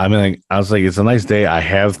 Yeah, I mean, I was like, it's a nice day. I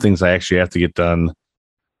have things I actually have to get done.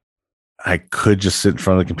 I could just sit in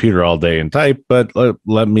front of the computer all day and type, but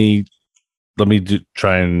let me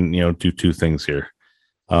try and do two things here,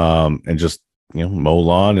 and just mow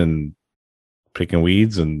lawn and picking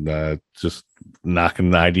weeds and just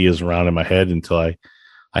knocking the ideas around in my head until I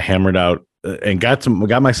hammered out and got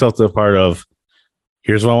myself to the part of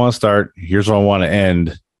here's where I want to start, here's where I want to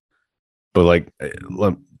end. But like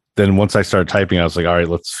then once I started typing, I was like, all right,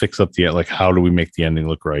 let's fix up like how do we make the ending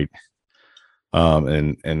look right?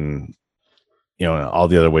 And all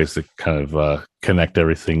the other ways to kind of connect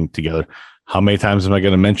everything together. How many times am I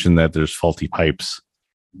going to mention that there's faulty pipes?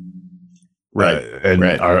 Right.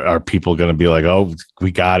 Are people going to be like, oh,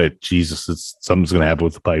 we got it. Jesus, something's going to happen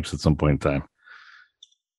with the pipes at some point in time.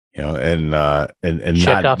 And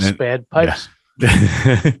check off bad pipes.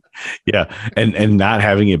 Yeah. And not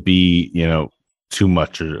having it be, too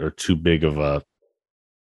much or too big of a,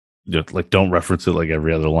 like don't reference it like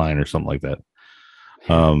every other line or something like that.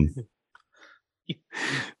 If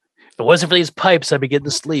it wasn't for these pipes, I'd be getting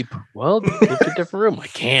to sleep. Well, get to a different room. I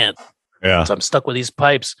can't. Yeah. So I'm stuck with these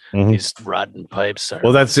pipes, these rotten pipes.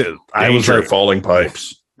 Well, that's it. I was like falling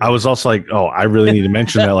pipes. I was also like, oh, I really need to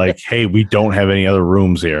mention that, like, hey, we don't have any other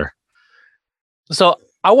rooms here. So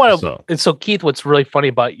I want to. And so Keith, what's really funny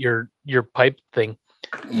about your pipe thing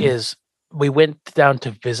is we went down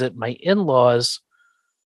to visit my in-laws.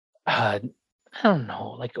 I don't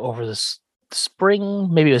know, like over this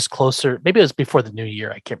spring, maybe it was closer. Maybe it was before the new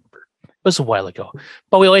year. I can't remember. It was a while ago,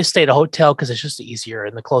 but we always stayed at a hotel because it's just easier.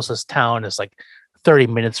 And the closest town is like 30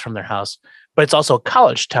 minutes from their house, but it's also a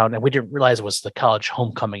college town. And we didn't realize it was the college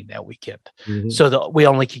homecoming that weekend. Mm-hmm. So we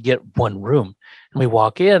only could get one room, and we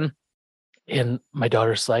walk in and my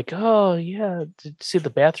daughter's like, oh yeah, did you see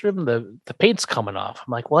the bathroom? The paint's coming off.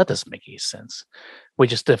 I'm like, well, that doesn't make any sense. We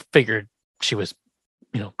just figured she was,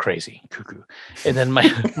 crazy, cuckoo. And then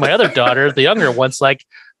my other daughter, the younger one's like,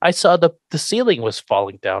 I saw the ceiling was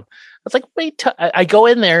falling down. I was like, wait, I go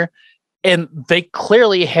in there and they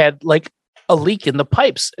clearly had like a leak in the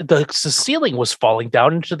pipes. The ceiling was falling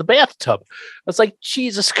down into the bathtub. I was like,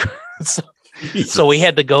 Jesus Christ. So we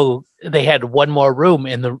had to go, they had one more room,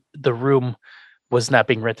 and the room was not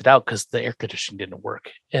being rented out because the air conditioning didn't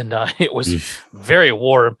work. And it was very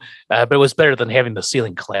warm, but it was better than having the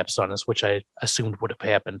ceiling collapse on us, which I assumed would have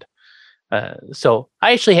happened. So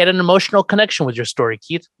I actually had an emotional connection with your story,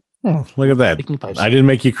 Keith. Oh, look at that. I didn't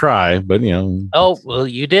make you cry, but Oh, well,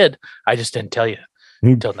 you did. I just didn't tell you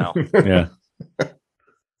until now. Yeah.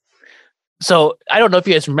 So I don't know if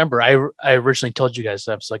you guys remember, I originally told you guys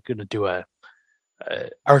I was like going to do a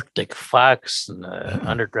Arctic fox and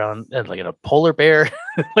underground and like a polar bear.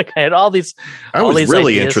 Like I had all these. I was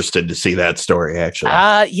really interested to see that story, actually.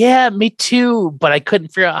 Yeah, me too. But I couldn't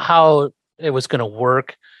figure out how it was going to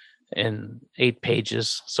work in 8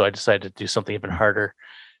 pages, so I decided to do something even harder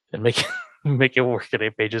and make it work in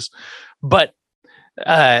 8 pages. But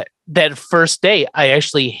that first day, I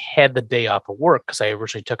actually had the day off of work because I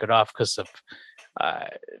originally took it off because of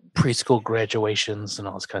preschool graduations and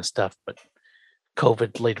all this kind of stuff. But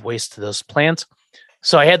COVID laid waste to those plans.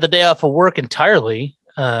 So I had the day off of work entirely.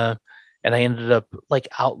 And I ended up like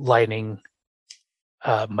outlining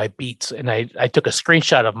my beats. And I took a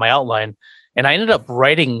screenshot of my outline, and I ended up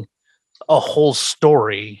writing a whole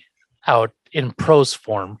story out in prose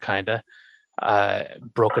form, kind of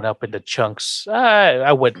broken up into chunks.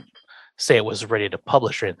 I went say it was ready to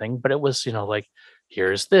publish or anything, but it was, like,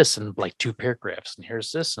 here's this and like 2 paragraphs, and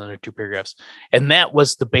here's this and another 2 paragraphs. And that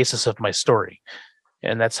was the basis of my story.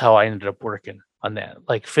 And that's how I ended up working on that.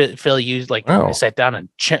 Like Phil used, like, I sat down and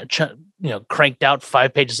cranked out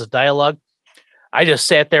 5 pages of dialogue. I just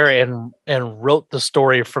sat there and wrote the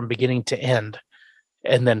story from beginning to end,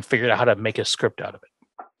 and then figured out how to make a script out of it.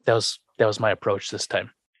 That was my approach this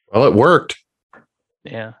time. Well, it worked.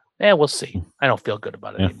 Yeah, we'll see. I don't feel good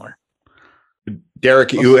about it anymore.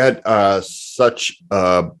 Derek, you had such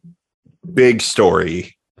a big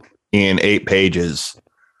story in 8 pages,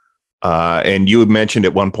 and you had mentioned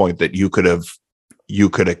at one point that you could have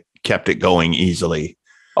kept it going easily.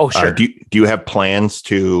 Oh, sure. Do you have plans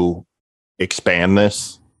to expand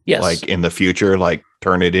this? Yes. Like in the future, like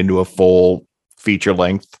turn it into a full feature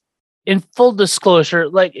length? In full disclosure,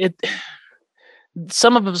 like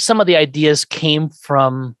some of the ideas came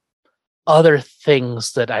from other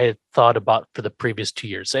things that I had thought about for the previous 2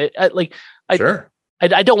 years. Sure.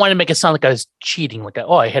 I don't want to make it sound like I was cheating. Like,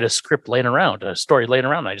 I had a script laying around, a story laying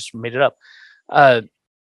around. I just made it up.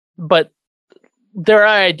 But there are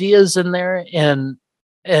ideas in there, and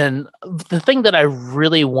the thing that I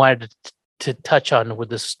really wanted to touch on with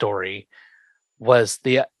this story was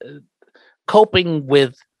the coping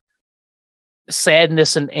with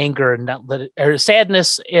sadness and anger, and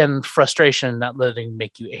sadness and frustration, and not letting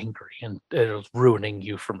make you angry, and it was ruining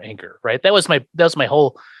you from anger. Right. That was my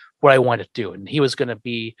whole, what I wanted to do. And he was going to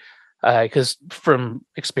be, because from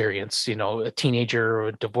experience, a teenager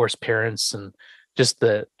with divorced parents, and just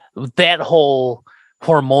that whole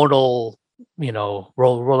hormonal,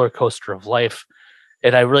 roller coaster of life.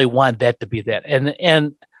 And I really wanted that to be that.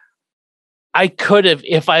 And I could have,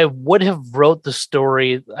 if I would have wrote the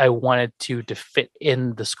story I wanted to fit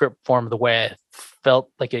in the script form the way I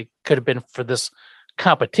felt like it could have been for this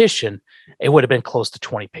competition, it would have been close to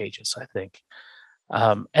 20 pages, I think.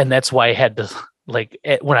 And that's why I had to, like,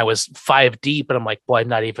 when I was 5 deep, and I'm like, boy, I'm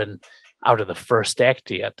not even out of the first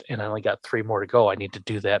act yet, and I only got 3 more to go. I need to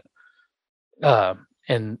do that.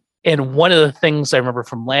 And one of the things I remember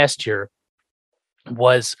from last year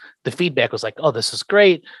was the feedback was like, oh, this is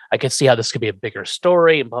great. I can see how this could be a bigger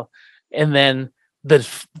story. And then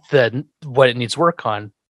the what it needs work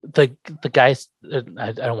on, the guy,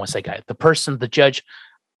 I don't want to say guy, the judge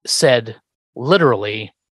said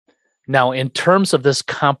literally, now in terms of this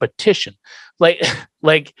competition, like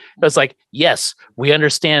it was like, yes, we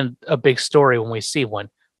understand a big story when we see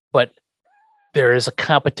one, but there is a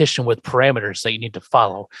competition with parameters that you need to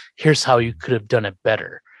follow. Here's how you could have done it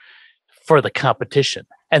better for the competition.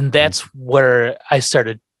 And that's where I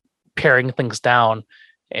started paring things down.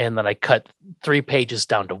 And then I cut 3 pages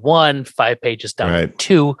down to 1, 5 pages down to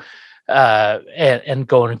 2, and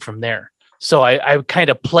going from there. So I kind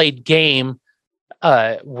of played game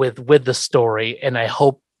with the story, and I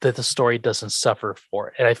hope that the story doesn't suffer for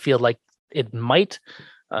it. And I feel like it might,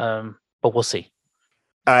 but we'll see.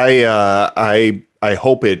 I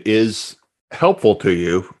hope it is helpful to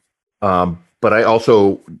you. But I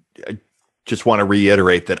also just want to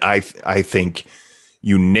reiterate that I think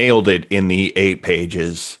you nailed it in the 8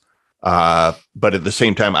 pages. But at the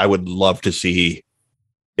same time, I would love to see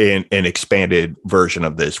an expanded version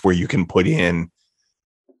of this where you can put in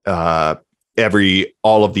all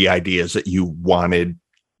of the ideas that you wanted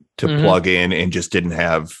to plug in and just didn't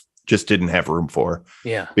have room for.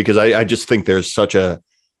 Yeah. Because I just think there's such a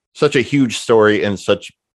huge story and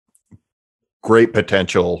such great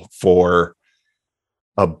potential for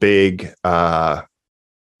a big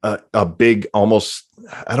almost,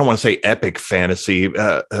 I don't want to say epic fantasy,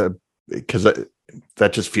 because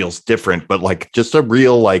that just feels different, but like just a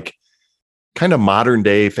real, like, kind of modern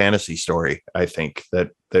day fantasy story, I think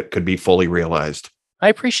that could be fully realized. I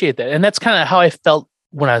appreciate that. And that's kind of how I felt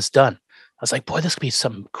when I was done. I was like, boy, this could be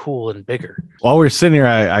something cool and bigger. While we were sitting here,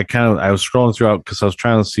 I was scrolling throughout because I was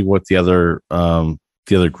trying to see what the other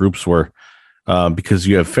groups were, because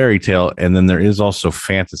you have fairy tale and then there is also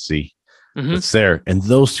fantasy that's there, and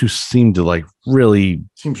those two seem to like really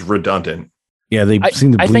seems redundant. Yeah, they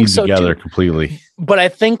seem to bleed together completely. But I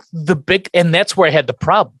think and that's where I had the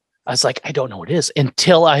problem. I was like, I don't know what it is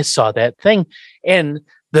until I saw that thing, and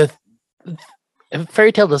the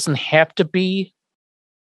fairy tale doesn't have to be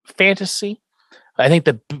fantasy. I think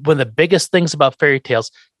one of the biggest things about fairy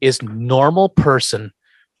tales is normal person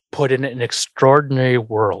put in an extraordinary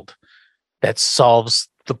world that solves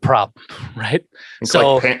the problem, right?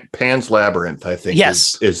 So like Pan's Labyrinth, I think,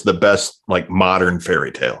 is the best, like, modern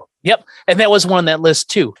fairy tale. Yep, and that was one on that list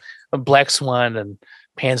too, Black Swan and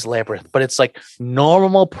Pan's Labyrinth. But it's like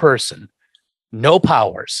normal person, no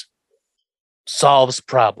powers, solves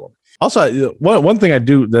problem. Also, one thing I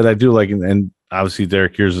do like, and obviously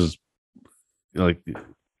Derek, yours is like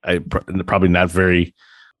probably not very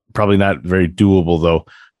doable though.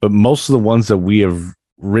 But most of the ones that we have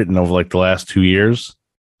written over like the last 2 years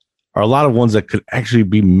are a lot of ones that could actually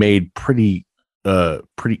be made pretty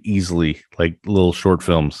easily, like little short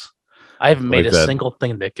films. I haven't made a single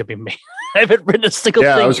thing that could be made. I haven't written a single thing.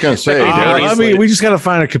 Yeah, I was going to say. I mean, we just got to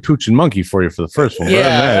find a capuchin monkey for you for the first one.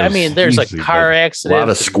 Yeah, I mean, there's easy, a car accident. A lot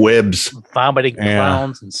of squibs. Vomiting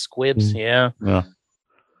clowns and squibs, yeah. All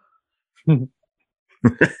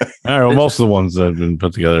right, well, most of the ones that have been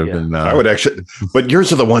put together have been... I would actually... But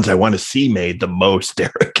yours are the ones I want to see made the most,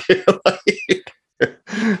 Derek.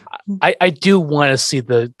 I do want to see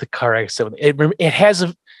the car accident. It has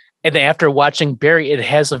a... And after watching Barry, it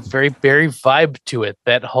has a very Barry vibe to it.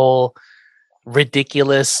 That whole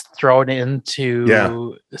ridiculous thrown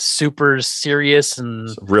into super serious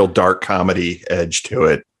and real dark comedy edge to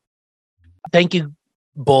it. Thank you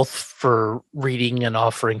both for reading and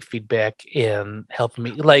offering feedback and helping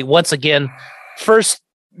me. Like, once again, first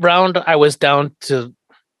round, I was down to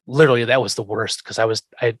literally, that was the worst because I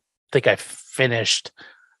think I finished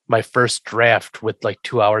my first draft with like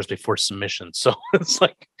 2 hours before submission. So it's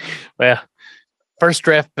like, well, first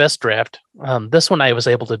draft, best draft. This one I was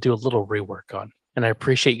able to do a little rework on, and I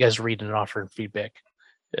appreciate you guys reading and offering feedback.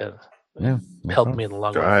 Helped me in the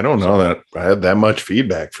long run. I don't know that I had that much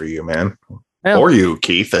feedback for you, man. Or you,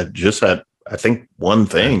 Keith. I just had, I think, one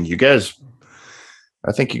thing. I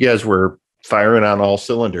think you guys were firing on all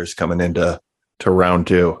cylinders coming into round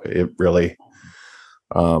two. It really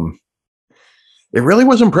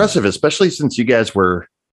was impressive, especially since you guys were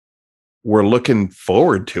looking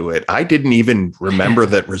forward to it. I didn't even remember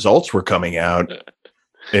that results were coming out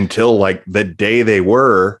until like the day they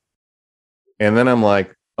were. And then I'm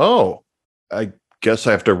like, oh, I guess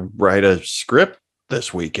I have to write a script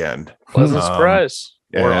this weekend. Pleasant surprise.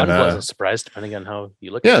 Or unpleasant surprise, depending on how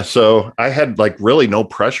you look at it. Yeah, so I had like really no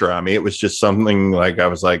pressure on me. It was just something like I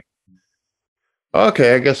was like,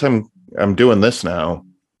 okay, I guess I'm doing this now.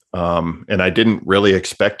 And I didn't really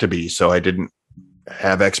expect to be, so I didn't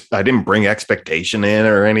bring expectation in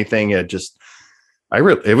or anything. It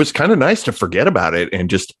was kind of nice to forget about it and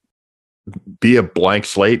just be a blank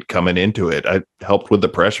slate coming into it. I helped with the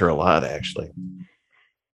pressure a lot, actually.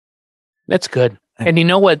 That's good. And you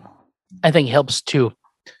know what I think helps too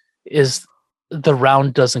is the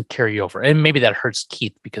round doesn't carry over. And maybe that hurts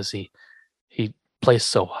Keith because he plays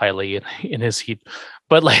so highly in his heat.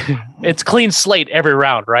 But like, it's clean slate every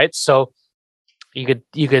round, right? So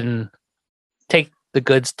you can take the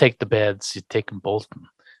goods, take the bads, you take them both.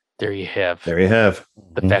 There you have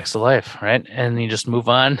the facts of life, right? And you just move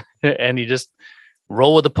on and you just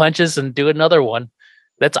roll with the punches and do another one.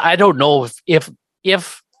 I don't know if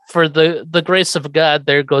for the grace of God,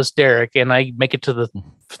 there goes Derek, and I make it to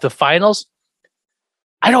the finals.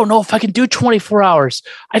 I don't know if I can do 24 hours.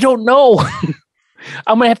 I don't know.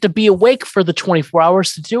 I'm going to have to be awake for the 24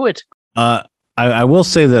 hours to do it. I will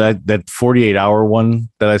say that that 48-hour one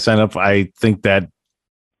that I signed up, I think that's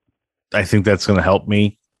going to help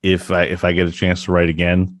me if I get a chance to write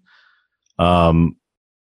again.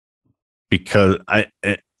 Because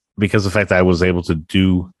the fact that I was able to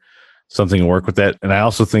do something and work with that. And I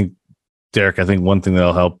also think, Derek, I think one thing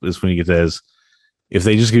that'll help is when you get that is if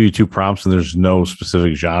they just give you 2 prompts and there's no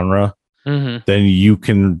specific genre, then you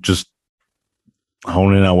can just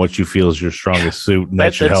hone in on what you feel is your strongest suit, and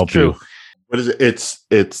that should help you. What is it?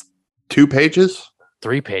 It's 2 pages?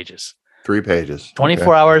 3 pages. 3 pages.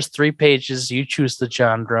 24 hours, 3 pages. You choose the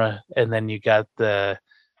genre, and then you got the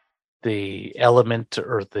element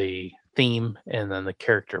or the theme, and then the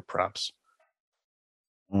character prompts.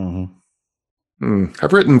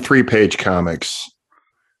 I've written 3-page comics.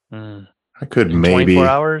 I could in maybe 24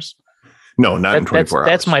 hours. No, not in 24 hours.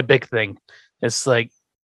 That's my big thing. It's like,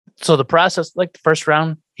 so the process, like the first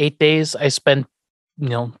round, 8 days, I spent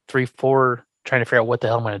 3-4 trying to figure out what the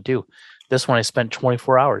hell I'm going to do. This one I spent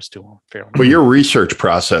 24 hours doing. Well, your research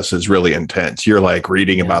process is really intense. You're like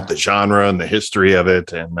reading about the genre and the history of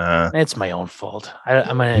it, and it's my own fault.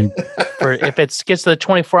 I'm gonna if it gets to the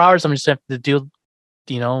 24 hours, I'm just gonna have to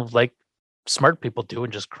do, like smart people do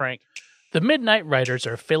and just crank. The Midnight Writers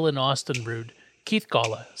are Phil and Austin Rude, Keith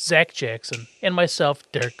Galla, Zach Jackson, and myself,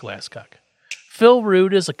 Derek Glasscock. Phil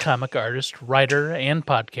Rude is a comic artist, writer, and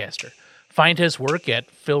podcaster. Find his work at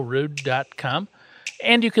philrude.com,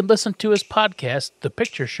 and you can listen to his podcast, The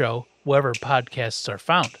Picture Show, wherever podcasts are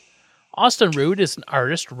found. Austin Rude is an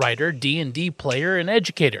artist, writer, D&D player, and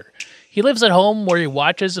educator. He lives at home where he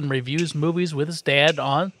watches and reviews movies with his dad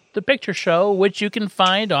on The Picture Show, which you can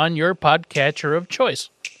find on your podcatcher of choice.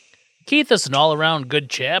 Keith is an all-around good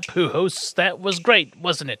chap who hosts That Was Great,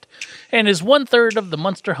 Wasn't It? And is 1/3 of the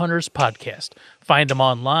Monster Hunters podcast. Find him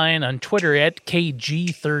online on Twitter at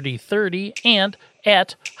KG3030 and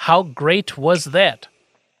at How Great Was That?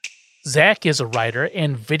 Zach is a writer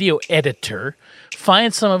and video editor.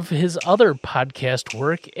 Find some of his other podcast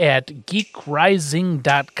work at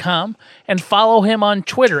geekrising.com and follow him on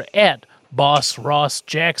Twitter at Boss Ross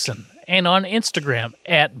Jackson and on Instagram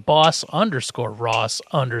at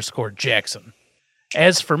boss_Ross_Jackson.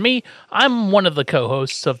 As for me, I'm one of the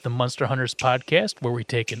co-hosts of the Monster Hunters podcast, where we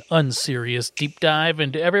take an unserious deep dive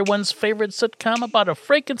into everyone's favorite sitcom about a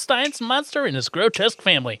Frankenstein's monster and his grotesque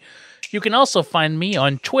family. You can also find me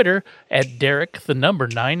on Twitter at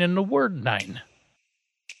Derek9 and the word 9.